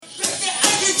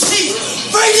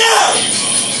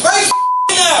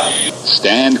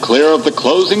Stand clear of the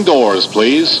closing doors,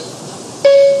 please.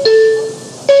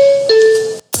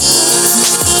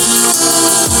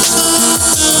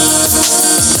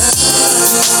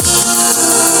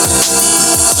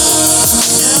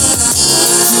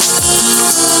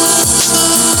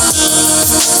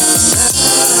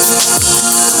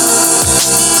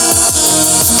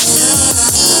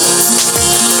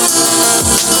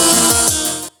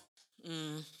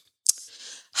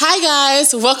 Hi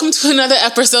guys, welcome to another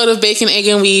episode of Bacon, Egg,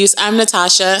 and Weaves. I'm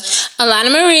Natasha.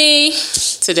 Alana Marie.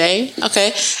 Today, okay.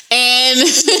 And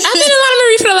I've been Alana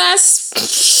Marie for the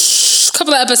last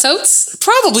couple of episodes.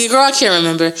 Probably, girl, I can't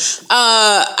remember.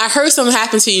 I heard something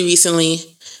happened to you recently.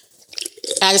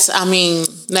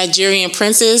 Nigerian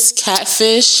princess,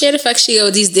 catfish. Where the fuck she go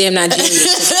with these damn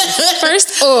Nigerians?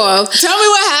 First off, tell me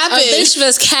what happened. A bitch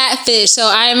was catfish, so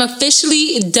I am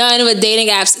officially done with dating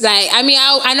apps. I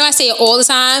know I say it all the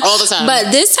time. All the time.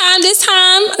 But this time,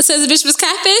 since the bitch was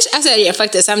catfish, I said, yeah,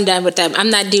 fuck this. I'm done with them. I'm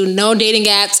not doing no dating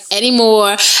apps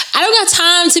anymore. I don't got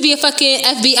time to be a fucking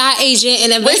FBI agent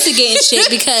and investigating shit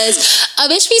because a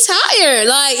bitch be tired.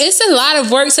 Like, it's a lot of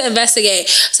work to investigate.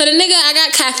 So the nigga, I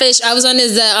got catfish. I was on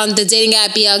the dating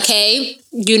app BLK.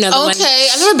 You know the one. Okay,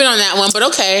 I've never been on that one, but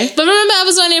okay. But remember, I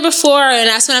was on there before, and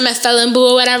that's when I met Felon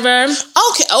Boo or whatever.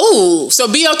 Okay. Oh, so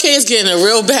BLK is getting a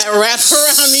real bad rap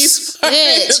around these parts.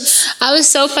 Bitch, I was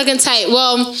so fucking tight.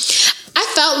 Well,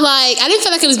 I didn't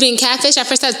feel like it was being catfish. At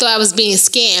first, I thought I was being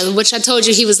scammed, which I told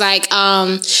you he was like, he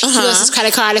lost his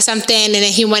credit card or something, and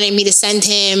then he wanted me to send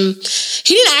him.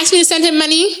 He didn't ask me to send him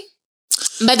money,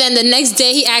 but then the next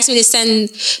day he asked me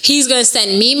he's going to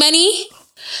send me money.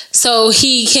 So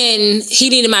he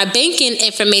needed my banking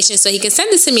information so he can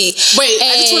send it to me. Wait,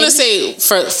 I just want to say,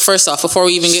 first off, before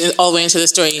we even get all the way into the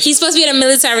story. He's supposed to be in the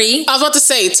military. I was about to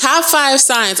say, top 5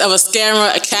 signs of a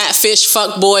scammer, a catfish,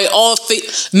 fuckboy,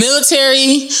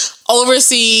 military,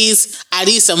 overseas, I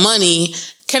need some money.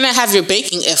 Can I have your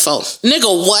banking info? Nigga,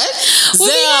 what? Well,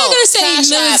 we're not going to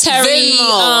say military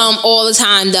all the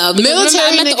time, though. Military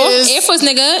I met niggas. the Air Force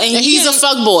nigga. And he's a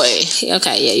fuckboy.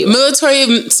 Okay, yeah, you're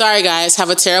military, right. Sorry, guys, have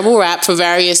a terrible rap for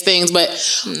various things, but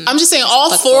I'm just saying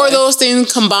all 4 of those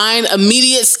things combined,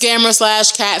 immediate scammer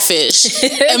 / catfish.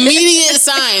 Immediate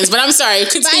signs. But I'm sorry,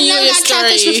 continue your story. I never got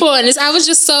catfish before, and I was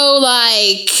just so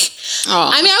like...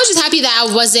 Oh. I was just happy that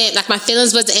I wasn't, my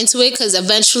feelings wasn't into it, because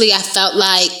eventually I felt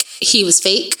like he was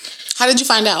fake. How did you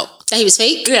find out? That he was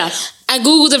fake? Yeah. I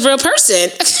Googled a real person.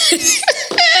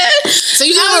 So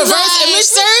you did a reverse image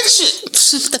search?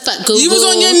 What the fuck, Google? You was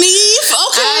on your knees?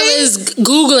 Okay. I was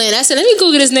Googling. I said, let me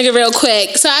Google this nigga real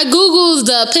quick. So I Googled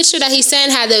the picture that he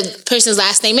sent had the person's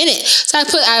last name in it. So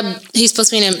he's supposed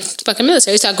to be in the fucking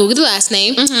military. So I Googled the last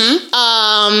name.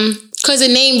 Mm-hmm. Because the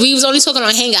name, we was only talking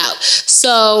on Hangout.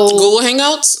 So Google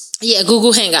Hangouts? Yeah,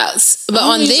 Google Hangouts. But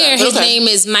on there, his name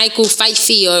is Michael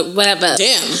Fifey or whatever.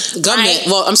 Damn. Government. Right?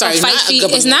 Well, I'm sorry.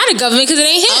 It's not a government because it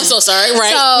ain't him. I'm so sorry.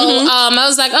 Right. So I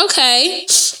was like, okay.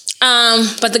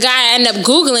 But the guy I ended up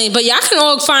Googling, but y'all can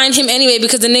all find him anyway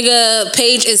because the nigga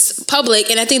page is public,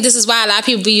 and I think this is why a lot of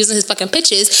people be using his fucking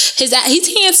pictures. He's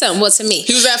handsome. Well, to me,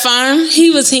 he was that fine.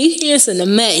 He's handsome to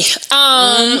me.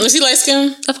 Was he light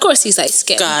skinned? Of course, he's light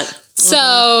skinned. God.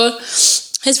 So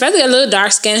his brother got a little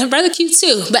dark skin. Her brother cute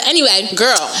too. But anyway,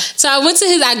 girl. So I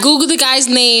Googled the guy's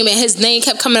name, and his name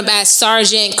kept coming up as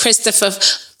Sergeant Christopher.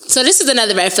 So this is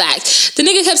another red flag. The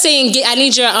nigga kept saying, I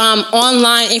need your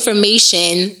online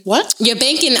information. What? Your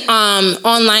banking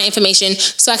online information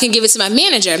so I can give it to my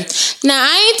manager. Now,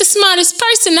 I ain't the smartest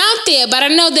person out there, but I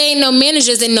know there ain't no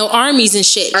managers and no armies and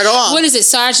shit. At all. What is it?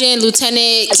 Sergeant,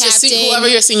 lieutenant, captain? Whoever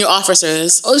your senior officer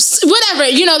is. Whatever.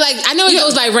 I know it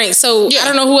goes by rank. So I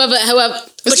don't know whoever.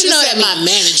 But you know what I mean. My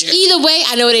manager. Either way,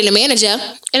 I know it ain't a manager.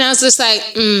 And I was just like,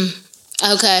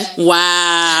 okay.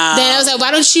 Wow. Then I was like,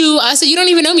 I said, you don't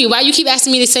even know me. Why you keep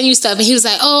asking me to send you stuff? And he was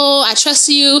like, oh, I trust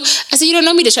you. I said, you don't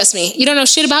know me to trust me. You don't know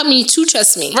shit about me to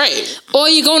trust me. Right. All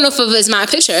you're going off of is my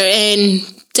picture. And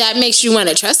that makes you want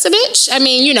to trust a bitch? I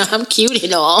mean, I'm cute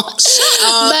and all. But,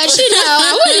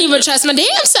 I wouldn't even trust my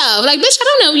damn self. Like, bitch,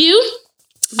 I don't know you.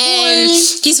 And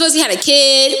he supposed he had a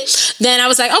kid. Then I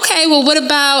was like, okay, well, what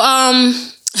about...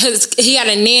 he got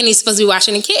a nanny supposed to be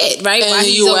watching a kid, right? While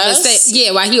he's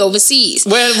US? While he overseas.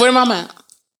 Where mom at?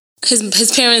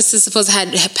 His parents is supposed to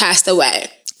have passed away.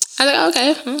 I was like,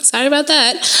 okay, well, sorry about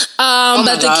that.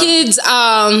 But the kids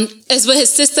is with his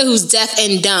sister who's deaf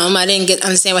and dumb. I didn't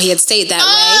understand why he had stayed that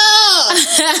way.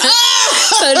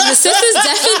 So the sister's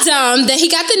deaf and dumb. Then he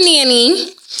got the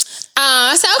nanny.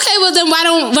 I said, okay, well then why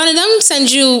don't one of them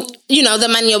send you, the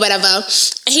money or whatever?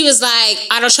 And he was like,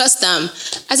 I don't trust them.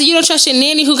 I said, you don't trust your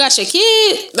nanny who got your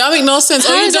kid? That make no sense.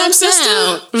 Oh, your dumb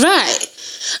sister? Right.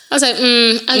 I was like,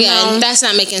 again, that's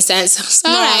not making sense. So,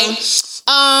 all right.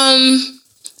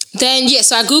 Then,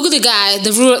 so I Googled the guy,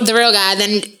 the real guy.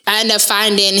 Then I ended up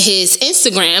finding his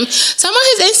Instagram. So I'm on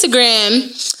his Instagram,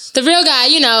 the real guy,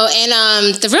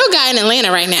 and the real guy in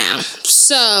Atlanta right now.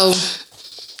 So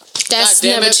that's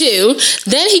number 2.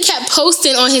 Then he kept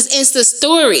posting on his Insta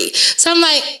story. So I'm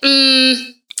like,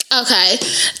 okay.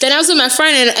 Then I was with my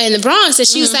friend in the Bronx, and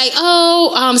she was like,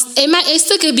 it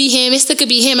still could be him. It still could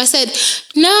be him. I said,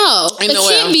 no, it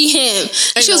can't be him.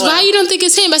 She goes, why you don't think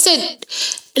it's him? I said,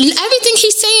 everything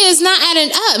he's saying is not adding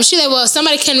up. She's like, well,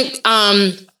 somebody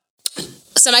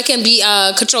can be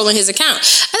controlling his account. I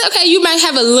said, okay, you might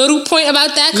have a little point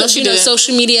about that, because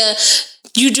social media,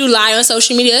 you do lie on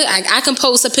social media. I can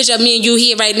post a picture of me and you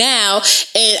here right now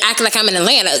and act like I'm in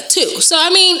Atlanta too. So I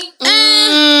mean,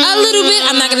 a little bit.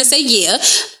 I'm not gonna say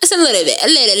it's a little bit, a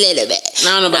little bit.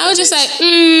 I was just like,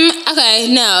 okay,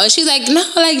 no. She's like, no,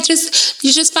 like you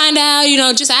just find out,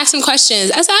 just ask some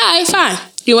questions. I said, all right, fine.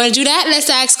 You want to do that? Let's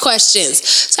ask questions.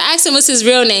 So I asked him what's his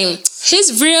real name.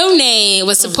 His real name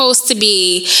was supposed to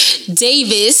be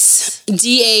Davis,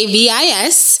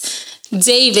 Davis,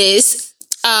 Davis.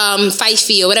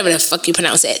 Fifey or whatever the fuck you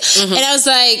pronounce it. And I was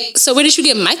like, so where did you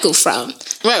get Michael from?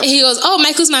 Right. And he goes, oh,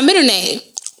 Michael's my middle name.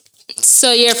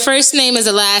 So your first name is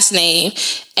a last name,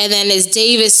 and then it's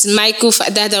Davis Michael.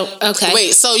 Okay.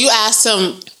 Wait, so you asked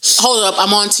him, hold up,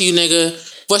 I'm on to you, nigga.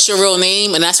 What's your real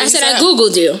name? And that's what I said. I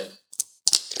Googled you.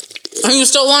 And you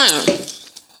still lying.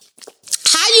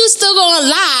 How you still gonna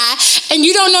lie and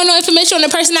you don't know no information on the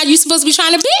person that you supposed to be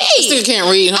trying to be? This nigga can't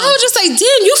read, huh? I was just like,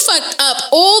 damn, you fucked up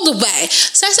all the way.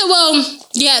 So I said, well,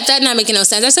 yeah, that not making no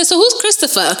sense. I said, so who's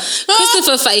Christopher?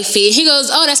 Christopher Fifey. He goes,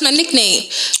 oh, that's my nickname.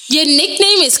 Your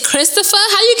nickname is Christopher?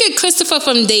 How you get Christopher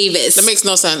from Davis? That makes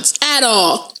no sense at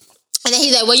all. And then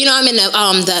he's like, well, I'm in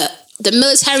the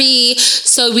military,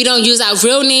 so we don't use our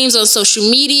real names on social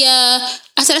media.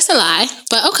 I said, that's a lie,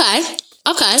 but okay.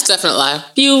 Okay. It's definitely a lie.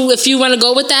 If you want to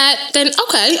go with that, then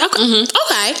okay.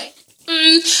 Okay.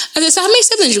 I said, so how many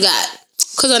siblings you got?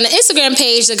 Because on the Instagram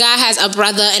page, the guy has a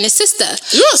brother and a sister.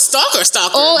 You're a stalker.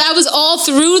 Oh, I was all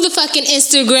through the fucking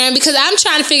Instagram because I'm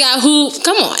trying to figure out who.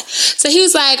 Come on. So he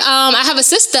was like, I have a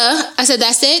sister. I said,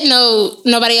 that's it? No,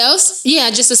 nobody else? Yeah,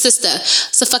 just a sister.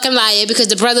 It's a fucking liar because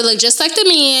the brother looked just like the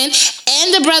man,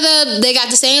 and the brother, they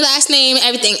got the same last name,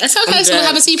 everything. I said, okay, so what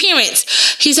happened to your parents?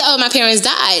 He said, oh, my parents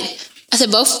died. I said,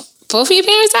 both of your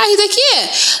parents died? He's like, yeah.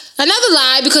 Another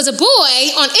lie, because a boy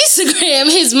on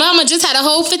Instagram, his mama just had a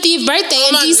whole 50th birthday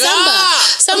in December. God.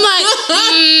 So I'm like,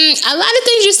 a lot of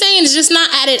things you're saying is just not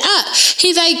added up.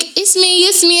 He's like, it's me.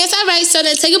 It's all right. So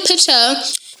then take a picture.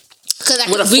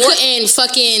 Because we couldn't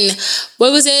fucking,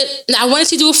 what was it? I wanted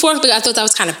to do a fork, but I thought that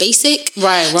was kind of basic.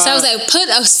 Right. So I was like,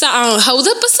 hold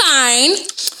up a sign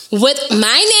with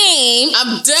my name,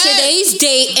 today's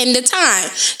date, and the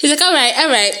time. He's like, all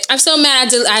right. I'm so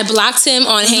mad. I blocked him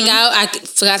on Hangout. I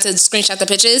forgot to screenshot the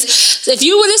pictures. So if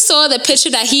you would have saw the picture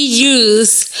that he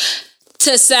used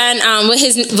to send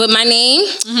with my name,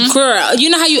 girl,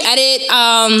 you know how you edit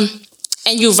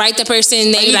and you write the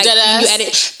person's name, like you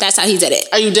edit. That's how he did it.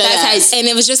 Are you dead ass? And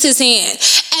it was just his hand.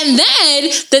 And then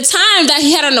the time that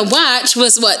he had on the watch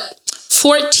was what,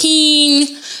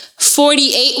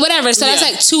 14:48, whatever. So that's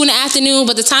like 2 in the afternoon.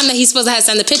 But the time that he's supposed to have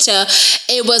sent the picture,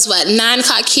 it was what, 9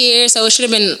 o'clock here. So it should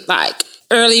have been like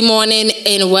early morning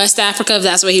in West Africa, if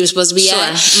that's where he was supposed to be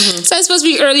at. So it's supposed to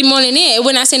be early morning there. It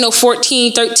wouldn't I say no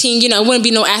 14, 13, it wouldn't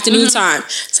be no afternoon time.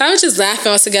 So I was just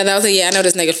laughing all together. I was like, yeah, I know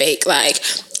this nigga fake. Like,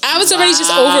 I was already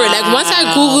just over it. Like, once I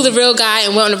Googled the real guy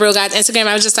and went on the real guy's Instagram,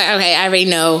 I was just like, okay, I already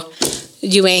know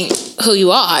you ain't who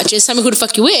you are. Just tell me who the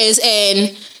fuck you is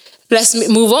and let's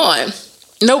move on.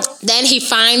 Nope. Then he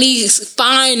finally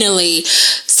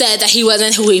said that he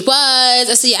wasn't who he was.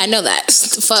 I said, yeah, I know that.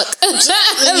 Fuck.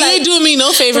 You ain't doing me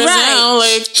no favors now.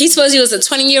 Like, he supposed he was a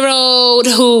 20-year-old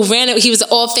who he was an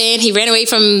orphan. He ran away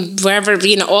from wherever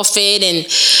being an orphan, and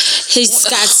he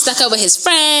got stuck up with his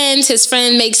friends. His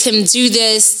friend makes him do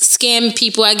this, scam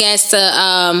people, I guess,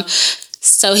 to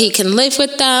so he can live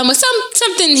with them, or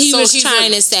something he was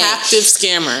trying to say. Captive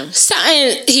scammer.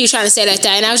 Something he was trying to say like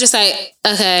that, and I was just like,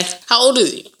 okay. How old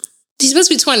is he? He's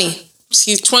supposed to be 20.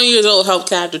 He's 20 years old, held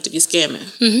captive to be scamming.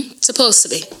 Supposed to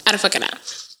be. I don't fucking know. I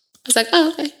was like,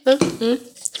 oh, okay.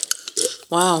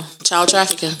 Wow. Child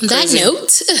trafficking. That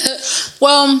note.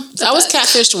 Well, I was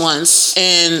catfished once,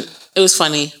 and it was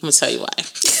funny. I'm going to tell you why.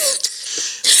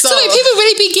 So wait, people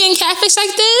really be getting catfish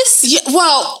like this? Yeah.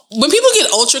 Well, when people get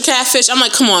ultra catfish, I'm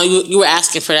like, come on, you were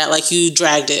asking for that. Like, you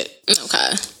dragged it.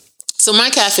 Okay. So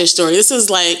my catfish story, this is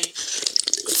like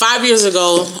 5 years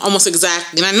ago, almost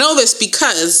exactly. And I know this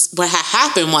because what had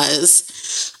happened was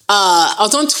I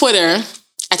was on Twitter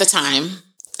at the time.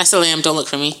 I still am. Don't look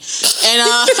for me. And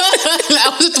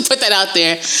I was to put that out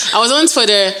there. I was on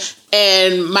Twitter,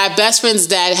 and my best friend's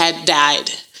dad had died.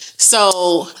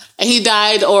 So, and he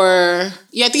died, I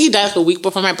think he died like a week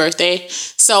before my birthday.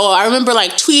 So I remember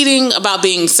like tweeting about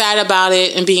being sad about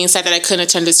it and being sad that I couldn't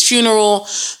attend his funeral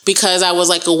because I was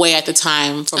like away at the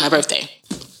time for my birthday.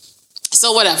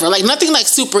 So whatever, like nothing like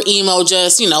super emo,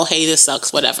 just, hey, this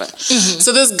sucks, whatever. Mm-hmm.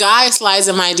 So this guy slides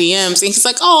in my DMs and he's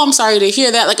like, oh, I'm sorry to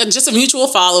hear that. Like just a mutual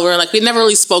follower. Like we'd never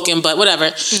really spoken, but whatever.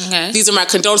 Okay. These are my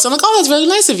condolences. I'm like, oh, that's really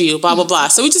nice of you, blah, blah, blah.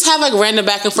 So we just have like random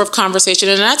back and forth conversation,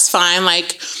 and that's fine.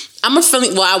 Like I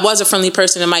was a friendly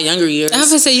person in my younger years. I was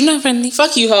gonna say, you're not friendly.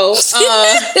 Fuck you, ho. So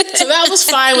that was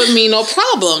fine with me, no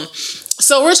problem.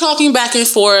 So we're talking back and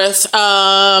forth.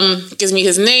 Gives me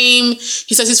his name.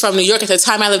 He says he's from New York. At the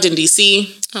time, I lived in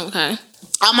D.C. Okay.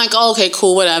 I'm like, oh, okay,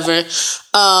 cool, whatever.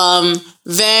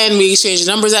 Then we exchanged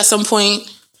numbers at some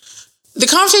point. The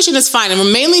conversation is fine. And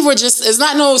it's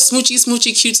not no smoochy,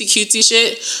 cutesy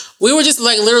shit. We were just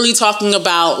like literally talking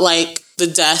about like the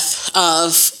death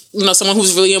of someone who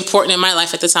was really important in my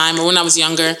life at the time or when I was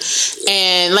younger,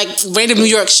 and like random New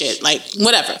York shit, like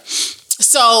whatever.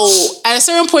 So at a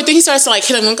certain point, then he starts to like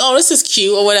hit him like, oh, this is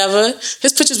cute or whatever.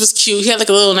 His pictures was cute. He had like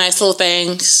a nice little thing.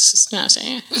 You know what I'm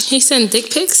saying? He sent dick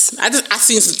pics? I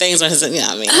seen some things on his, what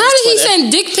I mean? How did he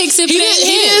send dick pics if he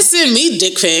didn't send me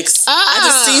dick pics. I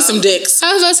just seen some dicks.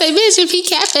 I was about to say, bitch, if he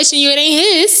catfishing you, it ain't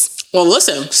his. Well,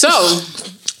 listen. So,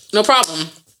 no problem.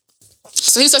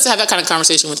 So he starts to have that kind of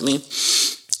conversation with me.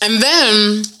 And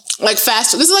then, like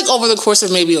this is like over the course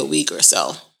of maybe a week or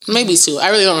so. Maybe 2. I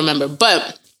really don't remember.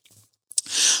 But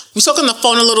we spoke on the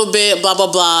phone a little bit, blah,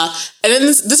 blah, blah. And then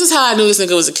this is how I knew this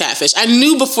nigga was a catfish. I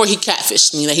knew before he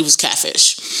catfished me that he was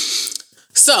catfish.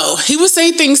 So he would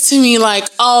say things to me like,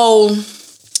 oh,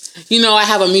 I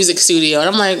have a music studio. And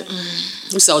I'm like,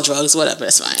 we sell drugs, whatever,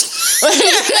 that's fine.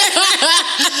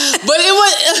 But it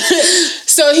was,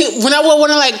 so when I would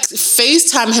want to like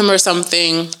FaceTime him or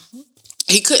something,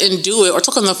 he couldn't do it, or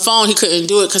talk on the phone, he couldn't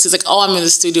do it because he's like, oh, I'm in the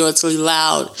studio, it's really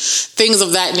loud. Things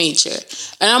of that nature.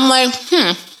 And I'm like,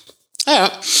 yeah.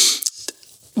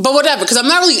 But whatever, because I'm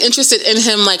not really interested in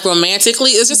him like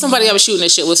romantically. It's just somebody I was shooting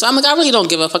this shit with. So I'm like, I really don't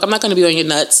give a fuck. I'm not going to be on your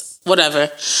nuts, whatever.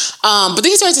 But then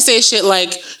he started to say shit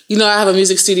like, I have a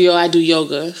music studio, I do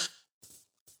yoga.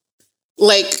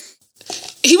 Like,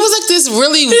 he was like this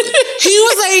really, he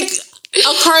was like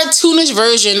a cartoonish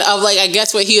version of like, I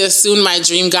guess what he assumed my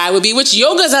dream guy would be, which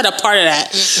yoga's not a part of that.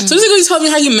 Mm-hmm. So this nigga told me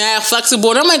how you mad flexible,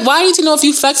 and I'm like, why do you need to know if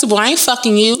you flexible? I ain't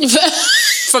fucking you.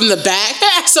 From the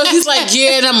back. So he's like,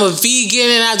 yeah, and I'm a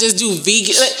vegan and I just do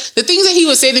vegan. Like, the things that he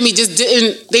would say to me just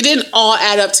didn't all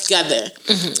add up together.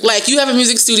 Mm-hmm. Like, you have a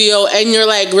music studio and you're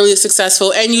like really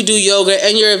successful and you do yoga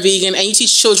and you're a vegan and you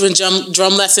teach children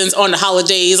drum lessons on the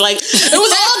holidays. Like, it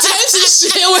was all types of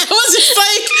shit. It was just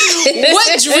like,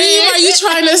 what dream are you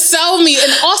trying to sell me?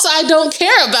 And also, I don't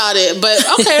care about it, but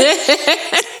okay.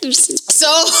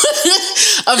 So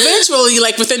eventually,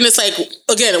 like within this, like,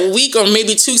 again, a week or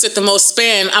maybe 2 at the most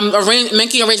span, I'm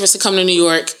making arrangements to come to New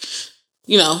York,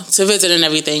 to visit and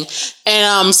everything.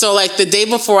 And so like the day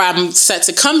before I'm set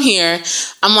to come here,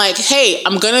 I'm like, hey,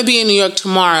 I'm going to be in New York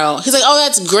tomorrow. He's like, oh,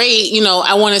 that's great.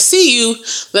 I want to see you.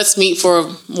 Let's meet for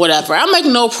whatever. I'm like,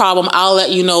 no problem. I'll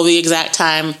let you know the exact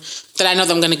time that I know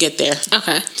that I'm going to get there.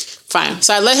 Okay. Fine.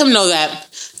 So I let him know that.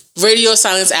 Radio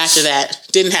silence after that.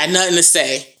 Didn't have nothing to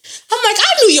say. I'm like,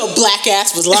 I knew your black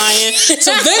ass was lying.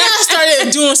 So then I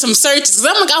started doing some searches because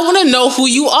I'm like, I want to know who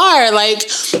you are. Like,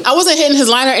 I wasn't hitting his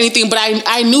line or anything, but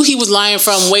I knew he was lying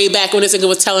from way back when this nigga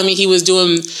was telling me he was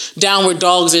doing downward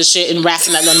dogs and shit and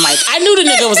rapping that on the mic. I knew the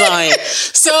nigga was lying.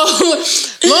 So,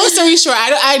 long story short,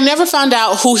 I never found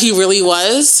out who he really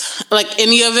was, like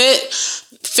any of it.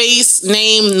 Face,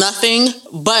 name, nothing.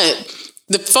 But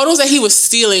the photos that he was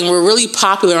stealing were really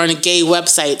popular on the gay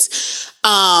websites.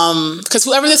 Because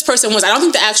whoever this person was, I don't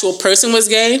think the actual person was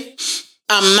gay.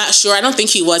 I'm not sure. I don't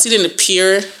think he was. He didn't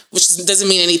appear, which doesn't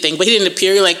mean anything, but he didn't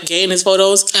appear like gay in his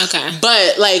photos. Okay.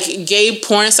 But like gay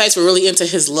porn sites were really into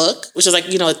his look, which is like,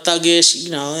 thuggish,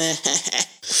 You know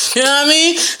what I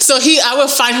mean? So I would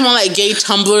find him on like gay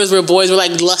Tumblrs where boys were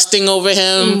like lusting over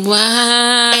him.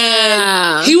 Wow.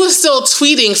 And he was still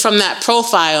tweeting from that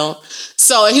profile.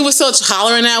 So he was still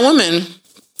hollering at women.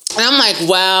 And I'm like,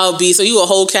 wow, B, so you a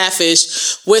whole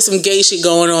catfish with some gay shit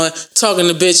going on, talking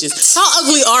to bitches. How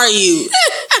ugly are you?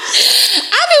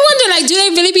 I be wondering, like, do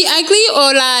they really be ugly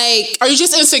or like? Are you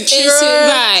just insecure?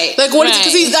 Right. Like, what?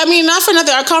 Because I mean, not for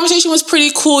nothing. Our conversation was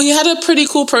pretty cool. He had a pretty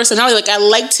cool personality. Like, I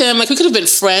liked him. Like, we could have been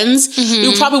friends.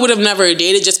 We probably would have never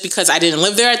dated just because I didn't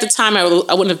live there at the time. I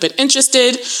wouldn't have been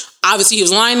interested. Obviously, he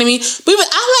was lying to me. But even,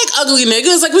 I like ugly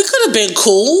niggas. Like, we could have been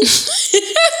cool.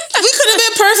 We could have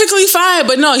been perfectly fine.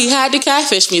 But no, he had to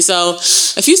catfish me. So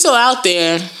if you still out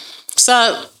there,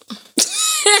 sup?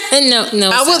 No.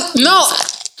 I would no.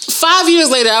 5 years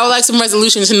later, I would like some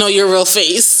resolution to know your real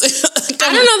face.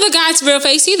 I don't know the guy's real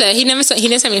face either. He didn't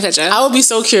send me a picture. I would be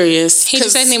so curious. He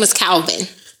just said his name was Calvin.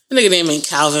 The nigga name ain't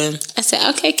Calvin. I said,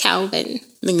 okay, Calvin.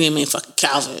 Nigga name ain't fucking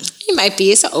Calvin. He might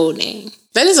be. It's an old name.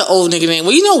 That is an old nigga name.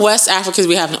 Well, you know West Africans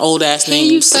be having old ass names.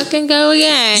 Here you fucking go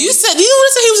again. You said he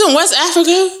was in West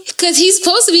Africa? Because he's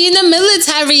supposed to be in the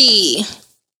military.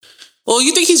 Well,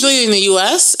 you think he's really in the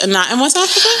U.S. and not in West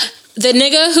Africa? The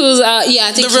nigga who's, I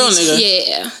think the real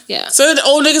nigga. Yeah. So the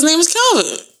old nigga's name is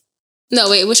Calvin. No,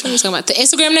 wait, which one are you talking about? The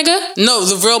Instagram nigga? No,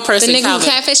 the real person, the nigga Calvin.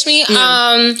 who catfished me?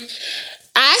 Yeah.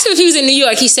 I asked him if he was in New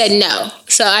York. He said no.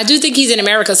 So I do think he's in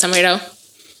America somewhere, though.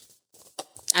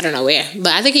 I don't know where,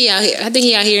 but I think he out here. I think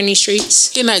he out here in these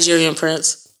streets. He's Nigerian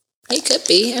prince. He could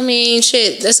be. I mean,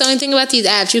 shit. That's the only thing about these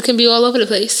apps. You can be all over the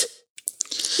place.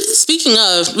 Speaking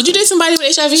of, would you date somebody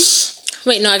with HIV?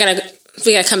 Wait, no,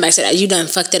 we gotta come back to that. You done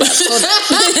fucked it up. Hold on.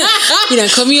 You done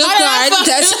caught me off guard.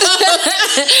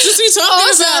 Just we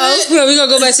talking about it. No, we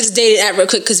gonna go back to this dating app real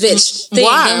quick, cause bitch, they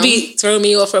Why? gonna be throwing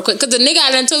me off real quick. Cause the nigga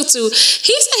I done talked to, he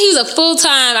said he was a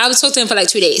full-time. I was talking to him for like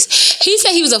 2 days. He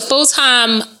said he was a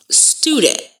full-time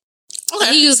student.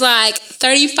 Okay. He was like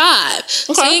 35. Okay.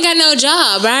 So he ain't got no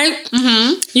job, right?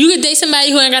 Mm-hmm. You could date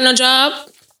somebody who ain't got no job.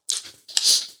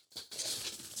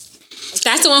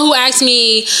 That's the one who asked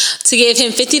me to give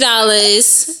him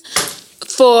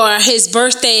 $50 for his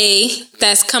birthday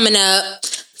that's coming up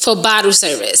for bottle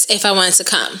service if I wanted to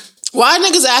come. Why are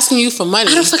niggas asking you for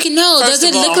money? I don't fucking know. First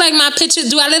Does it look like my picture?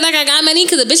 Do I look like I got money?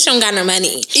 Because the bitch don't got no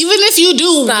money. Even if you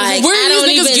do, like, where do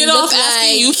these niggas get off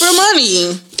asking you for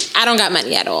money? I don't got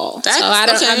money at all. That's, so I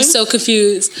don't. okay. I'm so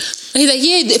confused. He's like,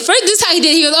 yeah. First, this is how he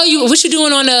did. He goes, oh, what you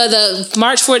doing on the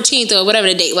March 14th or whatever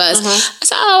the date was? Uh-huh. I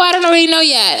said, oh, I don't really know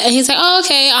yet. And he's like, oh,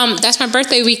 okay. That's my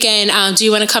birthday weekend. Do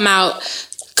you want to come out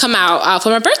for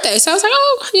my birthday? So I was like,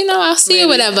 oh, I'll see you,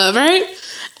 whatever, right?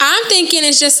 I'm thinking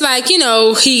it's just like, he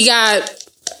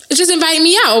just invited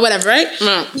me out or whatever, right?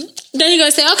 Mm. Then you're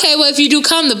gonna say, okay, well, if you do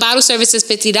come, the bottle service is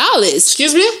 $50.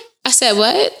 Excuse me? I said,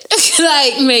 what?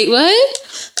 Like, wait, what?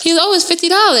 He's always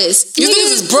 $50. You think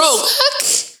this is broke? Fuck?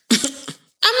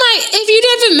 I'm like, if you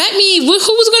never met me, who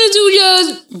was gonna do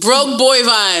your broke boy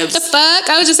vibes? The fuck?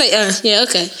 I was just like, yeah,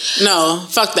 okay. No,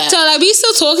 fuck that. So like, we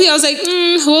still talking. I was like,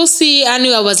 we'll see. I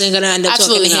knew I wasn't gonna end up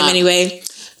talking to him anyway.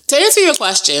 To answer your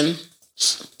question,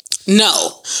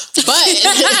 no, but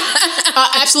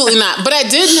absolutely not. But I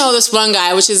did know this one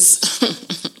guy, which is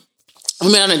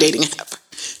we met on a dating app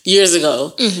years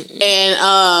ago,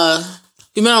 and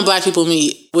we met on Black People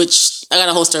Meet, which I got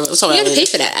a whole story about. You had to pay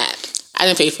for that app. I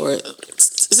didn't pay for it.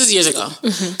 This is years ago.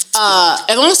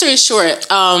 And long story short,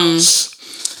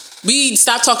 we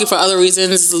stopped talking for other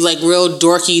reasons, like real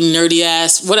dorky, nerdy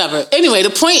ass, whatever. Anyway, the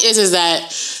point is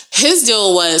that his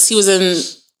deal was he was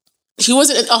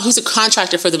a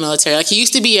contractor for the military. Like, he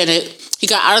used to be in it. He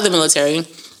got out of the military.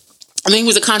 And then he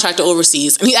was a contractor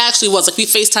overseas. And he actually was. Like, we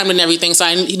FaceTimed and everything. So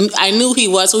I knew he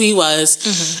was who he was.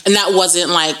 And that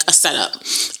wasn't, like, a setup.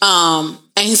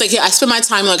 And he's like, yeah, I spend my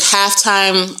time, like, half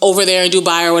time over there in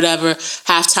Dubai or whatever,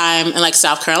 half time in, like,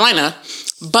 South Carolina.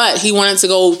 But he wanted to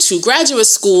go to graduate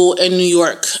school in New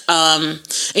York. And,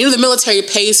 the military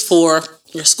pays for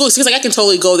your school. So he's like, I can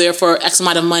totally go there for X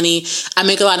amount of money. I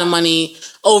make a lot of money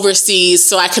overseas,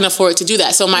 so I can afford to do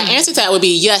that. So my answer to that would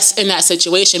be yes in that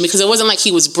situation, because it wasn't like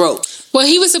he was broke. Well,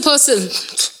 he was supposed to...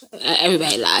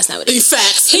 everybody lies nowadays.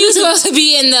 Facts. He was supposed to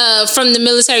be from the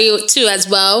military too as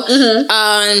well.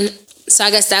 So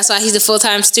I guess that's why he's a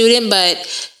full-time student. But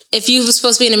if you were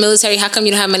supposed to be in the military, how come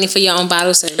you don't have money for your own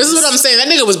bottle service? This is what I'm saying. That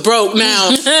nigga was broke now.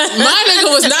 My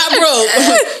nigga was not broke.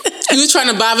 He was trying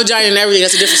to buy vagina and everything.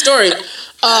 That's a different story.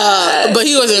 But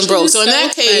he wasn't broke. So in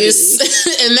that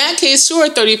case, sure,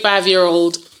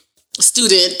 35-year-old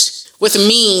student with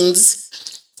means,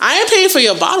 I ain't paying for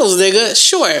your bottles, nigga.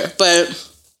 Sure, but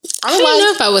I don't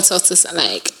know if I would talk to some,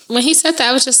 like, when he said that,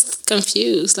 I was just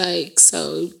confused. Like,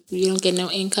 so you don't get no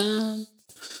income?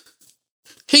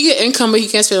 He get income, but he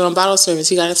can't spend it on bottle service.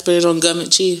 He got to spend it on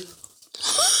government cheese.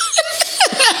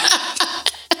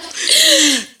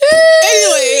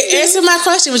 Anyway, answer my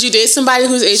question. Would you date somebody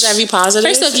who's HIV positive?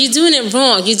 First off, you're doing it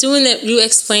wrong. You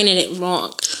explaining it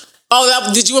wrong.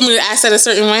 Oh, did you want me to ask that a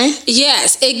certain way?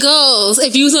 Yes, it goes.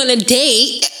 If you was on a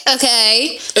date,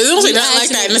 okay. It don't say nothing like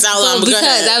that in this outline.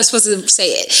 Because I was supposed to say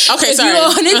it. Okay, if sorry. If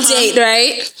you're on a date,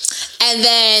 right? And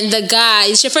then the guy,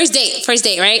 it's your first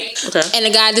date, right? Okay. And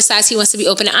the guy decides he wants to be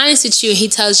open and honest with you, and he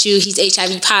tells you he's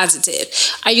HIV positive.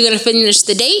 Are you gonna finish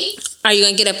the date? Are you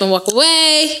gonna get up and walk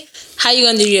away? How you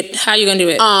gonna do it?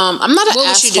 I'm not an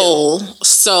asshole,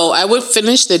 so I would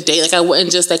finish the date. Like I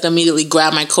wouldn't just like immediately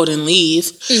grab my coat and leave.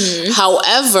 Mm-hmm.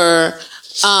 However,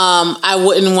 I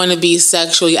wouldn't want to be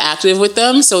sexually active with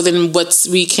them. So then,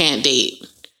 we can't date.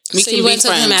 We so you wouldn't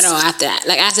talk to him at all after that,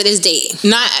 like after this date?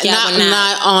 Not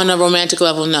on a romantic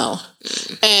level, no.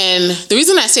 And the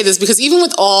reason I say this because even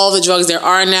with all the drugs there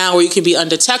are now, where you can be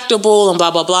undetectable and blah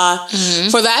blah blah,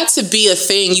 for that to be a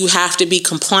thing, you have to be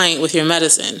compliant with your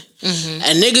medicine,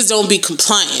 and niggas don't be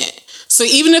compliant. So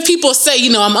even if people say,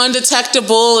 I'm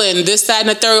undetectable and this, that, and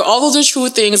the third, all those are true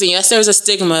things, and yes, there's a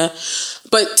stigma,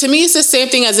 but to me, it's the same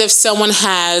thing as if someone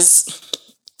has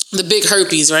the big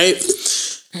herpes, right?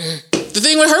 The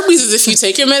thing with herpes is if you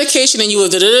take your medication and you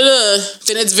then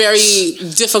it's very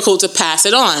difficult to pass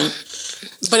it on.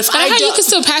 But if you can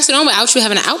still pass it on without you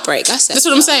having an outbreak. That's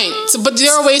what I'm saying. So, but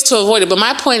there are ways to avoid it. But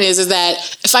my point is that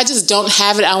if I just don't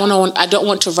have it, I don't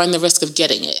want to run the risk of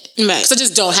getting it. Right. Because I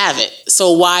just don't have it.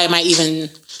 So why am I even...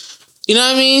 You know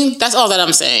what I mean? That's all that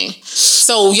I'm saying.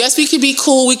 So yes, we could be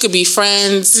cool. We could be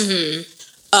friends. Mm-hmm.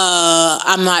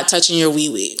 I'm not touching your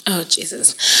wee-wee. Oh,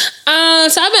 Jesus.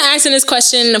 So I've been asking this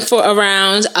question for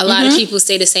around. A lot of people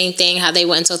say the same thing, how they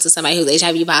went and talk to somebody who's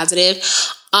HIV positive.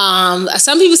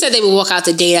 Some people said they would walk out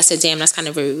the date. I said, damn, that's kind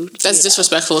of rude. That's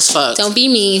disrespectful as fuck. Don't be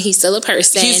mean. He's still a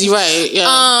person. He's right,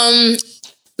 yeah.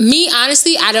 Me,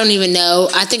 honestly, I don't even know.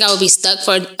 I think I would be stuck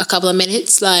for a couple of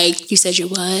minutes. Like, you said you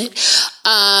would.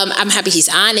 I'm happy he's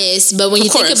honest. But when you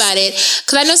think about it,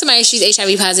 because I know somebody, she's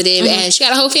HIV positive, and she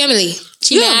got a whole family.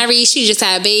 She married, she just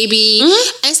had a baby,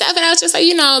 and stuff. And I was just like,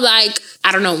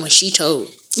 I don't know when she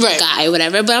told the guy or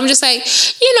whatever, but I'm just like,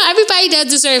 everybody does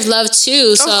deserve love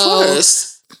too. So of course.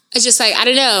 It's just like, I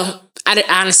don't know.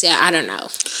 Honestly, I don't know.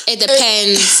 It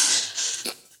depends.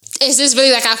 Is this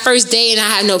really like our first date and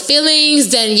I have no feelings?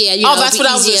 Then that's what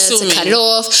I was assuming. To cut it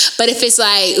off. But if it's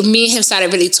like me and him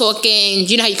started really talking,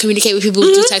 you know how you communicate with people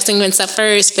through texting and stuff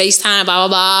first, FaceTime, blah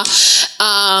blah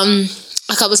blah,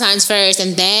 a couple times first,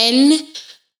 and then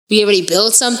we already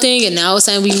built something, and now all of a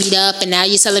sudden we meet up, and now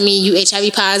you're telling me you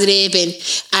HIV positive, and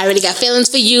I already got feelings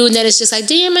for you, and then it's just like,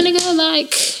 damn, my nigga,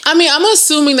 like. I mean, I'm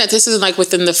assuming that this is like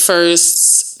within the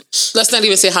first. Let's not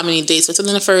even say how many dates. Within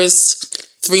the first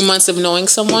 3 months of knowing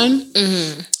someone. But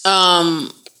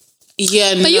you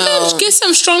can get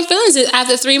some strong feelings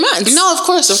after 3 months. No, of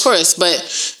course. But,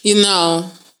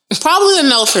 probably a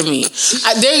no for me.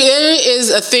 There is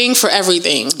a thing for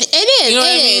everything. It is. You know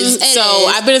what I mean? So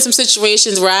I've been in some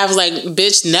situations where I was like,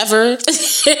 bitch, never.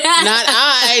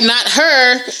 not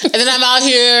her. And then I'm out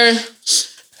here...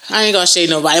 I ain't gonna shade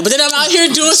nobody, but then I'm out here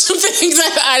doing some things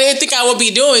that I didn't think I would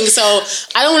be doing. So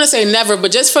I don't want to say never,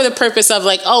 but just for the purpose of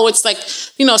like, it's like,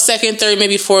 second, third,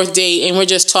 maybe fourth date, and we're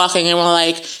just talking, and we're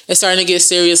like, it's starting to get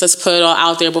serious. Let's put it all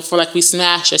out there before like we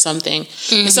smash or something.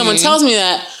 And someone tells me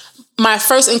that, my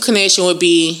first inclination would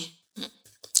be,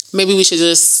 maybe we should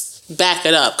just back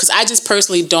it up, because I just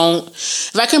personally don't.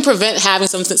 If I can prevent having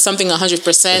something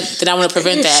 100%, then I want to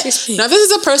prevent that. Now,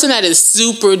 this is a person that is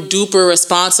super duper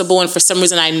responsible, and for some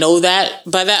reason I know that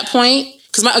by that point.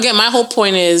 Because my whole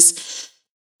point is,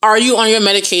 are you on your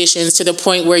medications to the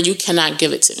point where you cannot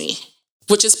give it to me?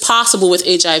 Which is possible with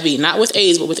HIV, not with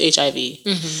AIDS, but with HIV.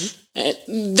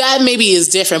 That maybe is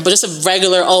different, but just a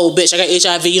regular, bitch, I got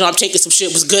HIV, I'm taking some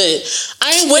shit, was good.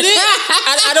 I ain't with it.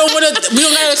 I don't want to, we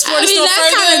don't got to explore this no further.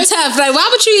 That's kind of tough. Like, why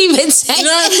would you even say You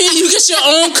know what I mean? You get your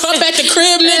own cup at the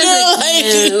crib,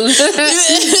 nigga.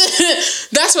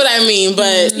 That's what I mean.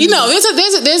 But,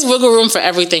 there's wiggle room for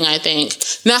everything, I think.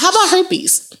 Now, how about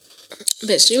herpes?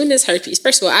 Bitch, you and this herpes.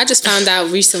 First of all, I just found out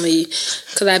recently,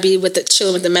 because I be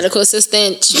chilling with the medical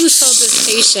assistant. She told this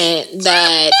patient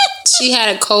that she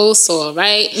had a cold sore,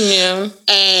 right? Yeah.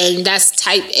 And that's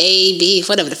type A, B,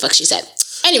 whatever the fuck she said.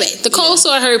 Anyway, the cold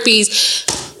sore herpes,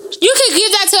 you could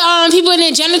give that to people in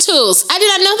their genitals. I did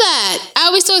not know that. I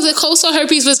always thought the cold sore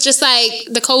herpes was just like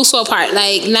the cold sore part,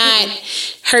 like not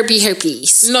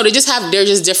herpes. No, they're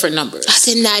just different numbers. I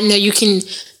did not know you can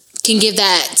give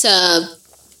that to...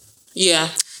 Yeah.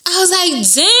 I was like,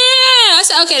 damn. I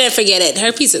said, okay, then forget it.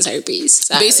 Herpes is herpes.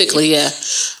 Sorry. Basically, yeah.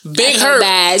 Big herp.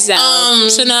 Bad,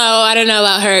 so no, I don't know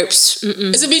about herpes.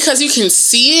 Is it because you can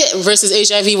see it versus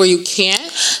HIV where you can't?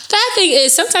 That thing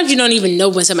is, sometimes you don't even know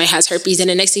when somebody has herpes, and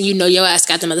the next thing you know, your ass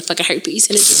got the motherfucking herpes,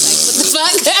 and it's just like,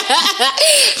 what the fuck?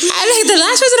 The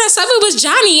last person I saw was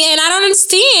Johnny, and I don't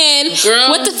understand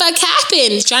what the fuck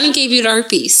happened. Johnny gave you the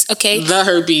herpes, okay? The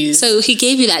herpes. So he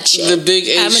gave you that shit. The big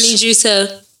H. I'm gonna need you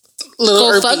to little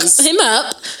go herpes. fuck him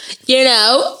up. You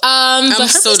know, but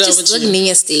herpes so done just with look you.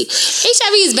 nasty.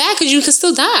 HIV is bad because you can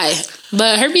still die,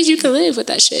 but herpes you can live with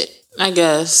that shit. I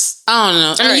guess. I don't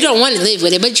know. I mean, you don't want to live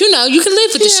with it, but you know you can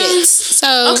live with the shits.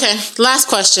 So okay, last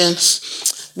question: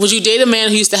 would you date a man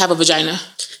who used to have a vagina?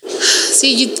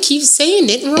 See, you keep saying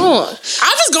it wrong.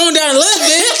 I'm just going down a little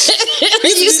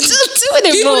bit. You still doing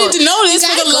it People wrong. need to know this You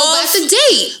for gotta the go love. about the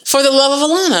date. For the love of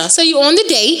Alana. So you on the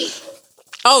date?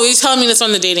 Oh, he's telling me this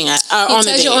on the dating app. He On the tells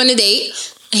date. you on the date.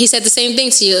 He said the same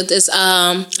thing to you. This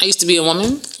I used to be a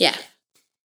woman. yeah.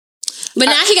 But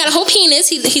now he got a whole penis.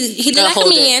 He look like a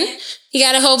man. He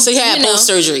got a whole. So he had both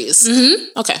surgeries.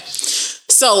 Mm-hmm. Okay.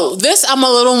 So this I'm a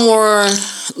little more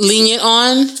lenient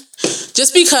on.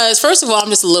 Just because, first of all, I'm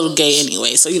just a little gay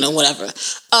anyway, so whatever.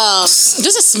 Just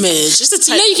a smidge, just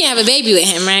a You know you can't have a baby with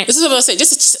him, right? This is what I was saying,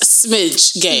 just a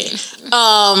smidge gay.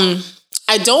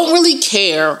 I don't really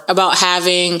care about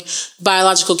having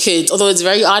biological kids, although it's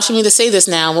very odd for me to say this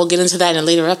now, and we'll get into that in a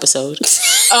later episode.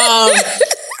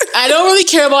 I don't really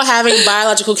care about having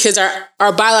biological kids are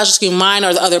biologically mine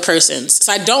or the other person's.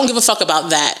 So I don't give a fuck about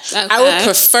that. Okay. I would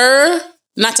prefer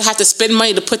not to have to spend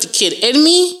money to put the kid in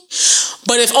me.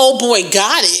 But if old boy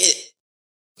got it.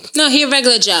 No, he a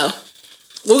regular Joe.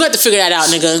 We're going to have to figure that out,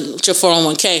 nigga, with your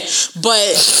 401k.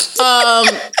 But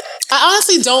I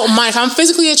honestly don't mind if I'm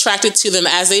physically attracted to them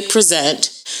as they present.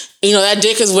 That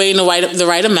dick is weighing the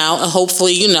right amount. And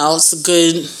hopefully, it's a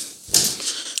good...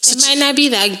 It might not be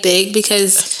that big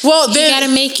because you gotta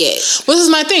make it. Well, this is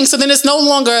my thing. So then it's no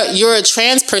longer you're a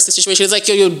trans person situation. It's like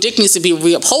your dick needs to be a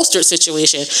reupholstered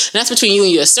situation. And that's between you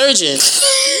and your surgeon.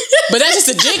 But that's just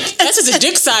a dick. That's just a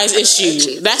dick size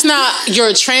issue. That's not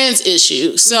your trans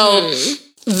issue. So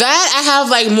that I have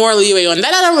more leeway on.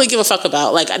 That I don't really give a fuck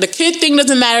about. The kid thing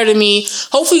doesn't matter to me.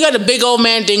 Hopefully you got a big old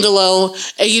man dingalo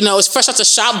and it's fresh out the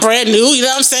shop, brand new. You know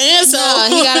what I'm saying? So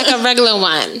no, he got a regular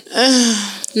one.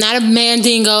 Not a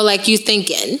mandingo like you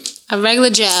thinking. A regular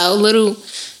Joe, little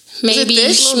maybe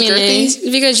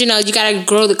because you gotta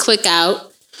grow the click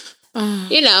out.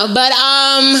 But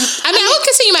I would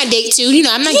continue my date too.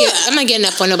 I'm not getting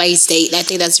up on nobody's date. I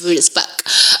think that's rude as fuck.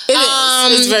 It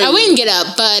is. It's very I wouldn't get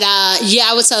up, but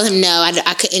I would tell him no.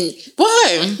 I couldn't.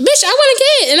 Why? Bitch, I want a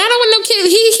kid, and I don't want no kid.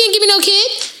 He can't give me no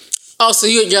kid. Oh, so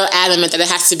you're adamant that it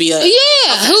has to be a Okay.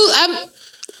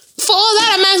 For all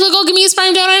that, I might as well go give me a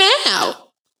sperm donor now.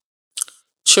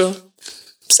 True.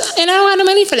 So, and I don't have the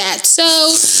money for that. So,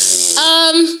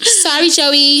 sorry,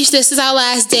 Joey. This is our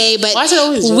last day, but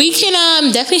we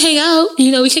can definitely hang out.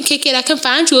 We can kick it. I can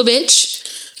find you a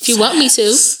bitch if you want me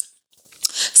to.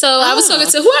 So I was talking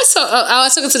to I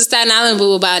was talking to the Staten Island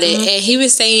boo about it, and he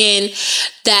was saying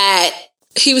that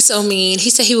he was so mean.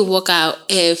 He said he would walk out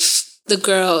if the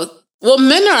girl. Well,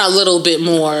 men are a little bit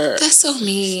more. That's so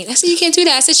mean. I said you can't do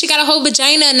that. I said she got a whole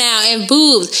vagina now and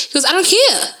boobs. He goes, I don't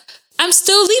care. I'm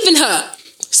still leaving her.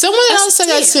 Someone else said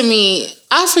that to me.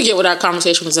 I forget what our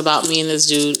conversation was about, me and this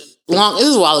dude. It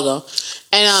was a while ago.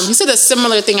 And he said a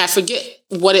similar thing. I forget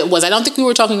what it was. I don't think we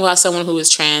were talking about someone who was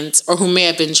trans or who may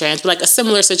have been trans, but a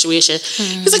similar situation.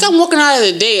 He's like, I'm walking out of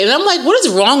the date. And I'm like, what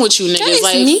is wrong with you niggas?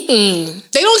 That is mean.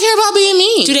 They don't care about being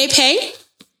mean. Do they pay?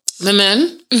 The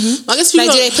men? I guess do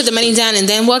they put the money down and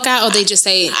then walk out, or they just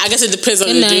say... I guess it depends on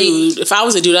the dude. If I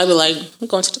was a dude, I'd be like, I'm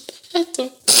going to the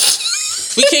bathroom.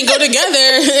 We can't go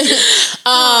together.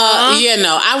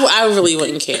 I really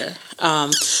wouldn't care.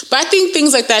 But I think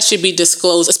things like that should be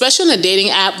disclosed, especially on a dating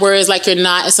app, whereas you're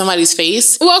not in somebody's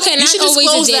face. Well, okay, not always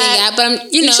a dating app,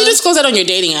 but you should disclose that on your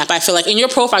dating app. I feel like in your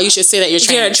profile, you should say that you're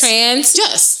trans. You're trans?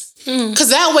 Yes. Because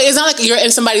that way, it's not like you're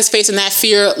in somebody's face and that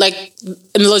fear,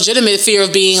 and the legitimate fear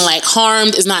of being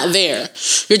harmed is not there.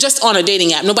 You're just on a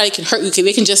dating app. Nobody can hurt you.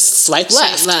 They can just swipe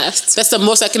left. That's the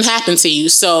most that can happen to you.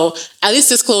 So at least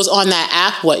disclose on that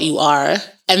app what you are,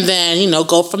 and then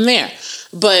go from there.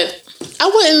 But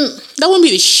that wouldn't be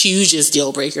the hugest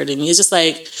deal breaker to me. It's just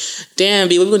damn,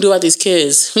 B, what are we gonna do about these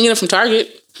kids? We can get them from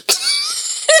Target.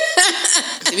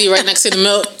 They be right next to the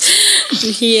milk.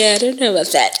 Yeah, I don't know about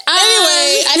that.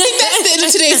 Anyway, I think that's the end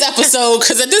of today's episode,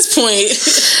 because at this point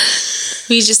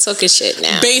we just talking shit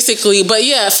now. Basically. But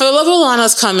yeah, for the love of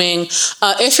Alana's coming.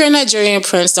 If you're a Nigerian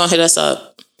prince, don't hit us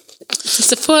up.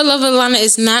 Support love Alana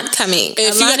is not coming.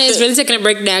 Alana is really taking a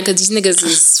break now because these niggas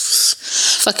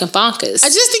is fucking bonkers. I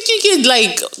just think you get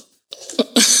like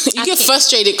you get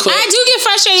frustrated quick. I do get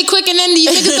frustrated quick, and then these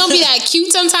niggas don't be that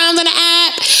cute sometimes on the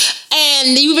app,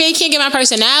 and you really can't get my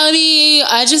personality.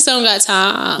 I just don't got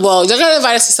time. Well, they're gonna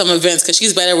invite us to some events because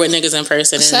she's better with niggas in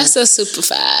person. That's a super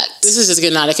fact. This is just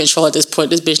getting out of control at this point.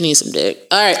 This bitch needs some dick.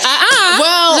 All right.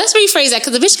 Well, let's rephrase that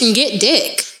because the bitch can get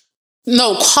dick.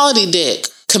 No, quality dick.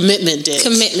 Commitment dick.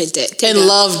 Commitment dick. And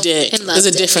love dick. Is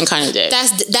a different kind of dick.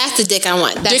 That's the dick I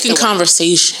want. That's dick and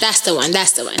conversation. That's the one.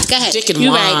 Go ahead. Dick and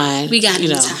wine. Right. We got it.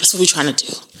 That's what we're trying to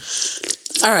do.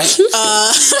 All right.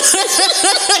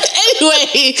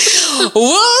 Anyway,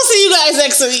 we'll see you guys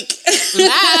next week.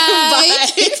 Bye.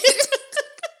 Bye.